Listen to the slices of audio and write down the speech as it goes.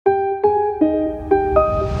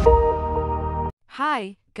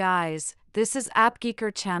Hi, guys, this is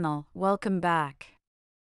AppGeeker channel. Welcome back.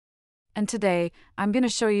 And today, I'm going to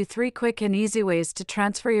show you 3 quick and easy ways to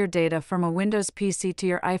transfer your data from a Windows PC to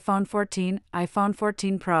your iPhone 14, iPhone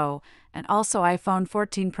 14 Pro, and also iPhone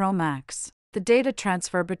 14 Pro Max. The data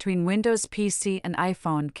transfer between Windows PC and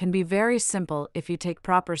iPhone can be very simple if you take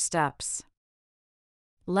proper steps.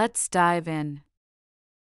 Let's dive in.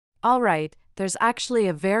 Alright, there's actually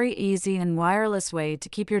a very easy and wireless way to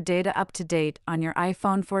keep your data up to date on your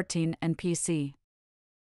iPhone 14 and PC.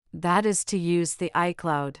 That is to use the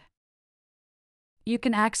iCloud. You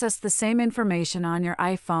can access the same information on your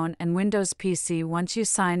iPhone and Windows PC once you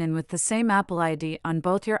sign in with the same Apple ID on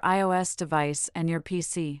both your iOS device and your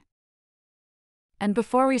PC. And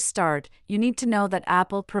before we start, you need to know that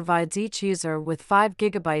Apple provides each user with 5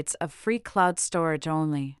 GB of free cloud storage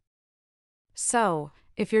only. So,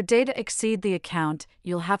 if your data exceed the account,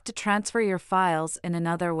 you'll have to transfer your files in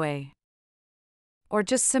another way. Or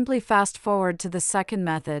just simply fast forward to the second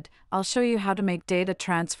method. I'll show you how to make data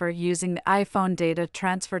transfer using the iPhone data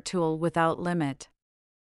transfer tool without limit.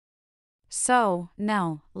 So,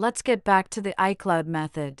 now, let's get back to the iCloud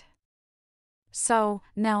method. So,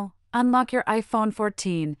 now, unlock your iPhone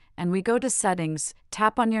 14, and we go to Settings,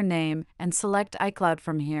 tap on your name, and select iCloud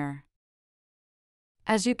from here.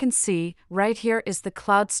 As you can see, right here is the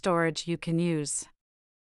cloud storage you can use.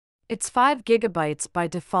 It's 5 GB by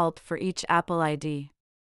default for each Apple ID.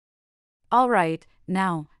 Alright,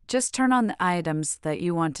 now, just turn on the items that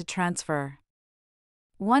you want to transfer.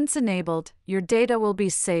 Once enabled, your data will be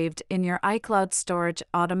saved in your iCloud storage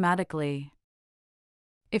automatically.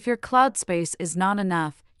 If your cloud space is not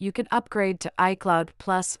enough, you can upgrade to iCloud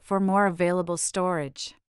Plus for more available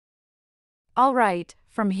storage. Alright,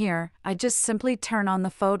 from here, I just simply turn on the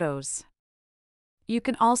photos. You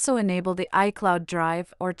can also enable the iCloud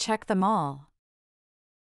Drive or check them all.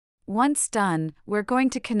 Once done, we're going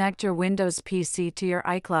to connect your Windows PC to your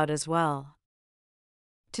iCloud as well.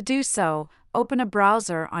 To do so, open a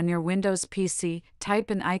browser on your Windows PC,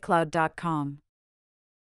 type in iCloud.com,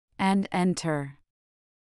 and enter.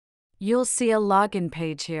 You'll see a login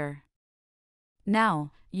page here.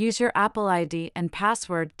 Now, use your Apple ID and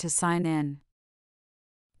password to sign in.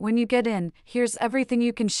 When you get in, here's everything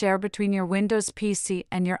you can share between your Windows PC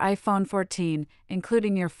and your iPhone 14,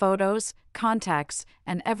 including your photos, contacts,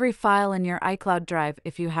 and every file in your iCloud Drive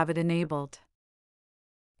if you have it enabled.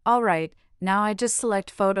 Alright, now I just select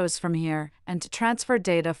photos from here, and to transfer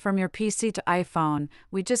data from your PC to iPhone,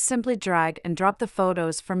 we just simply drag and drop the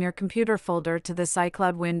photos from your computer folder to this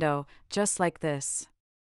iCloud window, just like this.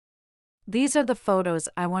 These are the photos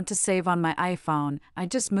I want to save on my iPhone. I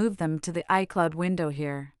just move them to the iCloud window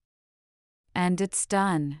here. And it's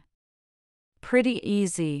done. Pretty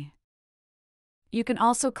easy. You can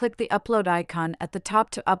also click the upload icon at the top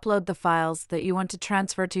to upload the files that you want to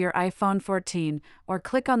transfer to your iPhone 14, or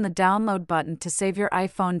click on the download button to save your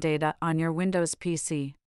iPhone data on your Windows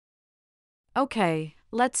PC. Okay,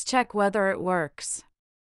 let's check whether it works.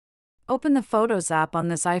 Open the Photos app on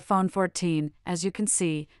this iPhone 14. As you can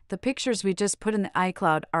see, the pictures we just put in the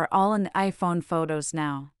iCloud are all in the iPhone Photos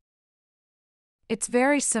now. It's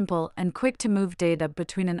very simple and quick to move data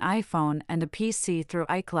between an iPhone and a PC through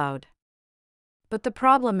iCloud. But the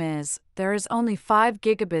problem is, there is only 5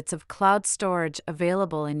 GB of cloud storage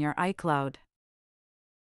available in your iCloud.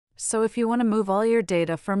 So if you want to move all your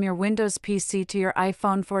data from your Windows PC to your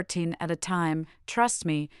iPhone 14 at a time, trust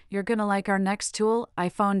me, you're gonna like our next tool,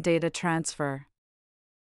 iPhone Data Transfer.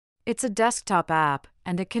 It's a desktop app,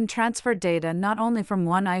 and it can transfer data not only from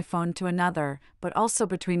one iPhone to another, but also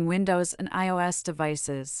between Windows and iOS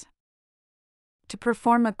devices. To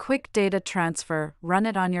perform a quick data transfer, run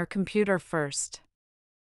it on your computer first.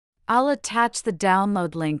 I'll attach the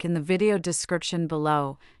download link in the video description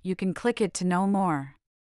below. You can click it to know more.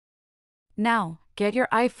 Now, get your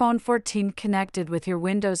iPhone 14 connected with your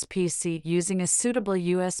Windows PC using a suitable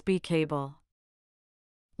USB cable.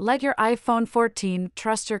 Let your iPhone 14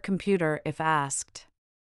 trust your computer if asked.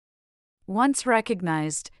 Once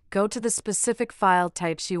recognized, go to the specific file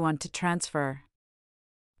types you want to transfer.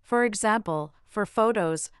 For example, for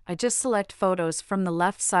photos, I just select photos from the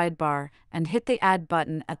left sidebar and hit the Add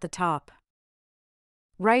button at the top.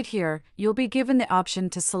 Right here, you'll be given the option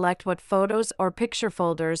to select what photos or picture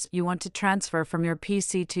folders you want to transfer from your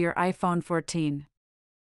PC to your iPhone 14.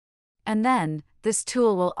 And then, this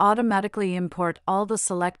tool will automatically import all the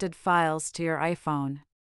selected files to your iPhone.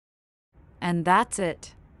 And that's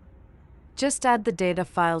it. Just add the data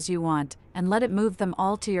files you want and let it move them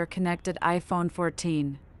all to your connected iPhone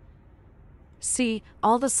 14. See,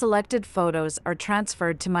 all the selected photos are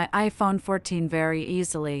transferred to my iPhone 14 very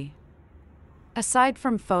easily. Aside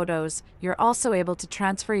from photos, you're also able to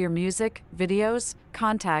transfer your music, videos,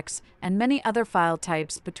 contacts, and many other file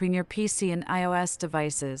types between your PC and iOS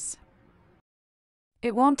devices.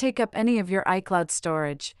 It won't take up any of your iCloud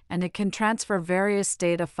storage, and it can transfer various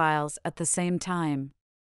data files at the same time.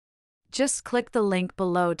 Just click the link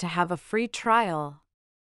below to have a free trial.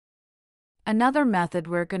 Another method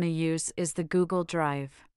we're going to use is the Google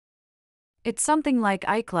Drive. It's something like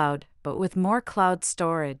iCloud, but with more cloud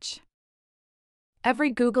storage. Every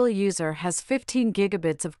Google user has 15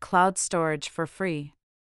 gigabits of cloud storage for free.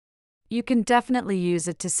 You can definitely use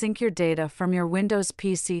it to sync your data from your Windows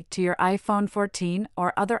PC to your iPhone 14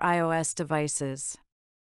 or other iOS devices.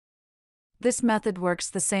 This method works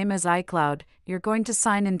the same as iCloud. You're going to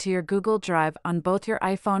sign into your Google Drive on both your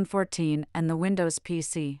iPhone 14 and the Windows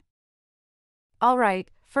PC. Alright,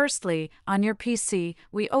 firstly, on your PC,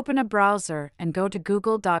 we open a browser and go to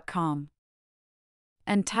google.com.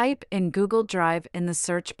 And type in Google Drive in the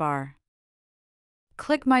search bar.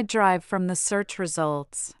 Click My Drive from the search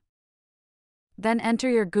results. Then enter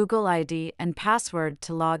your Google ID and password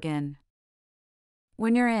to log in.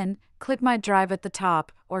 When you're in, click My Drive at the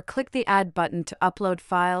top, or click the Add button to upload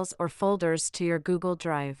files or folders to your Google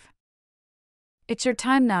Drive. It's your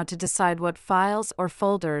time now to decide what files or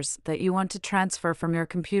folders that you want to transfer from your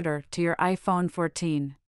computer to your iPhone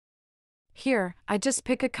 14. Here, I just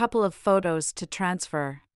pick a couple of photos to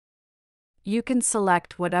transfer. You can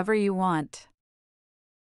select whatever you want.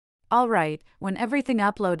 Alright, when everything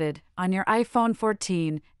uploaded, on your iPhone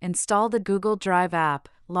 14, install the Google Drive app,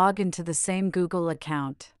 log into the same Google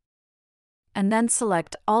account. And then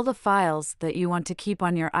select all the files that you want to keep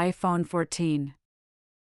on your iPhone 14.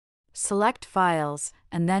 Select Files,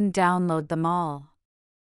 and then download them all.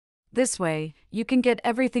 This way, you can get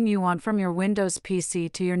everything you want from your Windows PC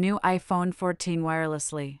to your new iPhone 14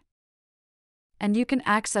 wirelessly. And you can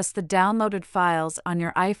access the downloaded files on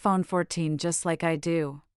your iPhone 14 just like I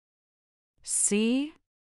do. See?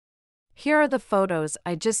 Here are the photos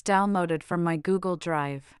I just downloaded from my Google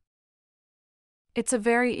Drive. It's a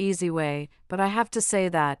very easy way, but I have to say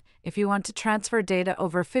that, if you want to transfer data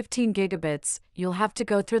over 15 gigabits, you'll have to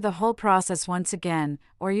go through the whole process once again,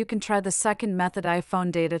 or you can try the second method,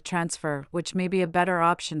 iPhone data transfer, which may be a better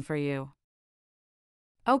option for you.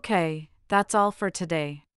 Okay, that's all for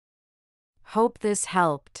today. Hope this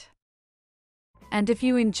helped. And if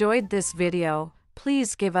you enjoyed this video,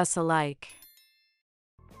 please give us a like.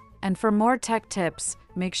 And for more tech tips,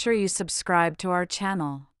 make sure you subscribe to our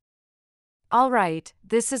channel. Alright,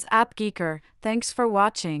 this is App Geeker. Thanks for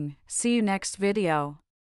watching. See you next video.